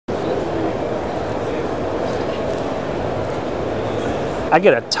I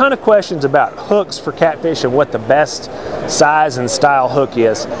get a ton of questions about hooks for catfish and what the best size and style hook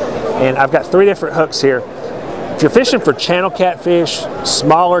is. And I've got 3 different hooks here. If you're fishing for channel catfish,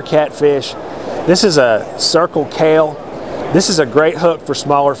 smaller catfish, this is a circle Kale. This is a great hook for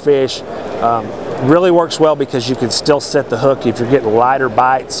smaller fish. Really works well because you can still set the hook. If you're getting lighter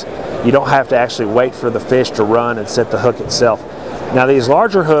bites, you don't have to actually wait for the fish to run and set the hook itself. Now these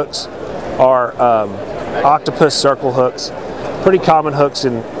larger hooks are octopus circle hooks. Pretty common hooks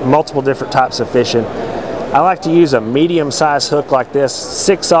in multiple different types of fishing. I like to use a medium-sized hook like this,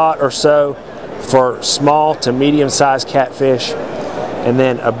 6/0 or so for small to medium-sized catfish, and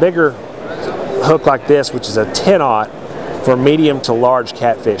then a bigger hook like this, which is a 10/0 for medium to large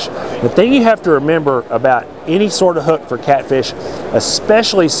catfish. The thing you have to remember about any sort of hook for catfish,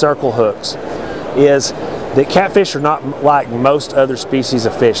 especially circle hooks, is that catfish are not like most other species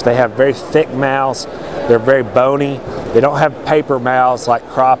of fish. They have very thick mouths, they're very bony, they don't have paper mouths like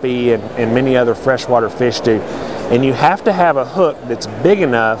crappie and many other freshwater fish do. And you have to have a hook that's big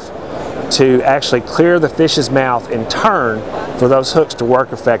enough to actually clear the fish's mouth and turn for those hooks to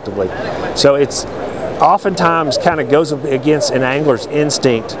work effectively. So it's oftentimes kind of goes against an angler's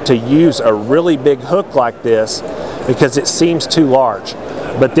instinct to use a really big hook like this because it seems too large.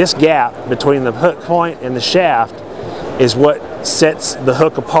 But this gap between the hook point and the shaft is what sets the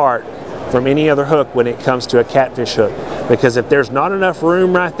hook apart from any other hook when it comes to a catfish hook. Because if there's not enough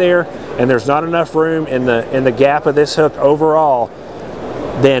room right there, and there's not enough room in the gap of this hook overall,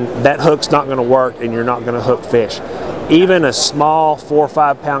 then that hook's not going to work and you're not going to hook fish. Even a small 4 or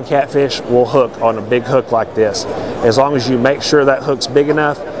 5 pound catfish will hook on a big hook like this, as long as you make sure that hook's big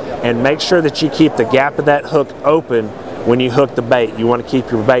enough and make sure that you keep the gap of that hook open when you hook the bait. You want to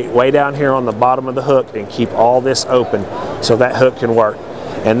keep your bait way down here on the bottom of the hook and keep all this open so that hook can work.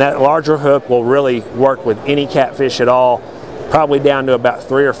 And that larger hook will really work with any catfish at all, probably down to about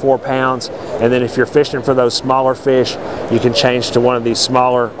 3 or 4 pounds. And then if you're fishing for those smaller fish, you can change to one of these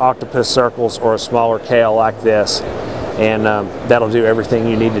smaller octopus circles or a smaller Kale like this, and that'll do everything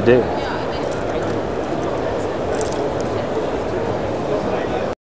you need to do.